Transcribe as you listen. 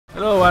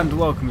Hello and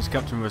welcome, it's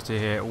CaptainRusty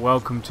here.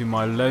 Welcome to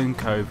my Lone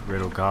Cove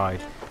Riddle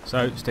guide.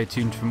 So stay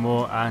tuned for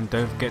more and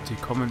don't forget to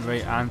comment,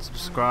 rate and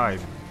subscribe.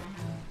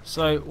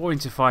 So what we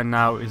need to find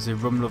now is the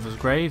Rum Lover's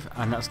Grave,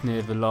 and that's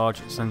near the large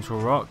central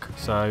rock.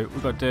 So what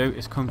we've got to do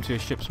is come to a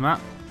ship's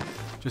map,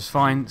 just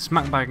find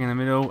smack bang in the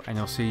middle and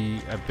you'll see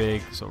a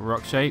big sort of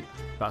rock shape.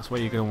 That's where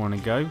you're going to want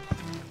to go.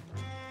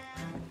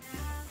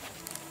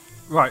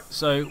 Right,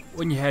 so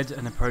when you head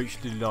and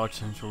approach the large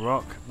central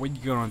rock, what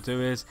you're going to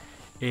do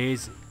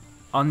is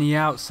on the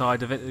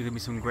outside of it, there's going to be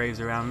some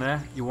graves around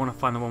there. You want to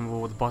find the one with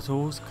all the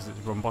bottles, because it's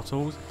rum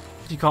bottles.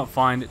 If you can't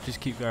find it, just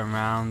keep going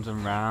round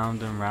and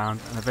round and round,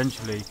 and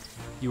eventually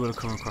you will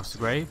come across the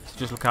grave. So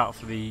just look out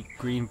for the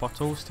green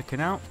bottle sticking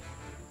out,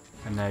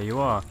 and there you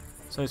are.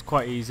 So it's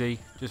quite easy,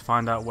 just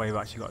find out where you've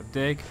actually got to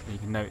dig, and you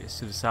can notice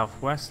to the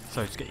southwest.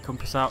 So just get your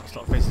compass out,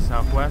 start facing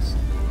southwest,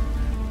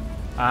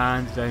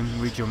 and then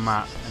read your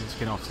map, and it's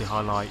going to obviously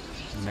highlight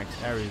the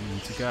next area you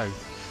need to go.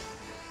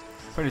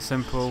 Pretty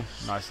simple,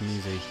 nice and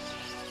easy.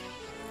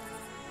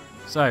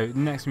 So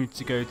next we need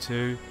to go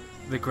to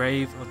the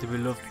grave of the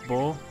beloved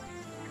Boar.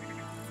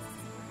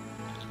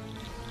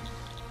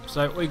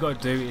 So what you got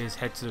to do is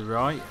head to the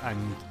right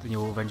and then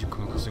you'll eventually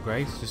come across the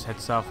grave. So just head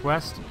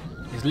southwest.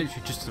 It's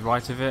literally just to the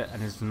right of it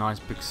and there's a nice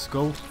big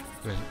skull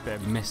with a bit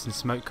of mist and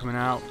smoke coming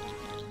out.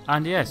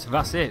 And yeah, so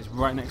that's it. It's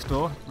right next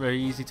door, very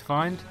easy to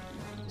find.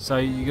 So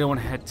you're going to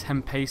want to head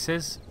 10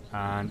 paces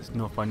and it's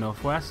north by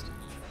northwest.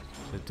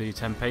 So do your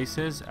 10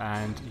 paces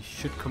and you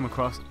should come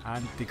across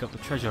and dig up the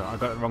treasure. I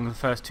got it wrong the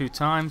first 2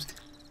 times,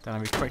 then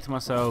I corrected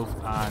myself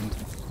and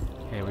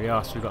here we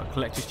are. So we've got a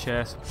collector's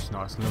chest, which is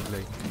nice and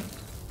lovely.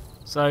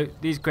 So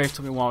these graves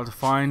took me a while to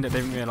find. I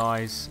didn't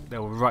realise they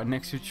were right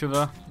next to each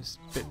other.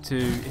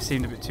 It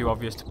seemed a bit too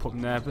obvious to put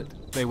them there,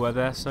 but they were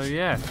there, so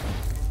yeah,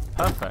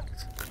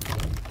 perfect.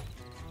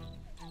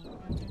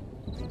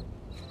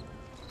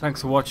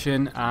 Thanks for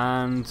watching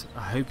and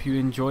I hope you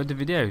enjoyed the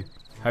video.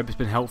 Hope it's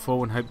been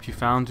helpful and hope you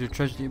found your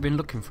treasure that you've been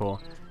looking for.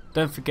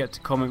 Don't forget to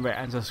comment, rate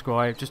and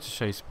subscribe just to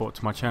show your support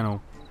to my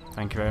channel.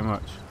 Thank you very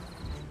much.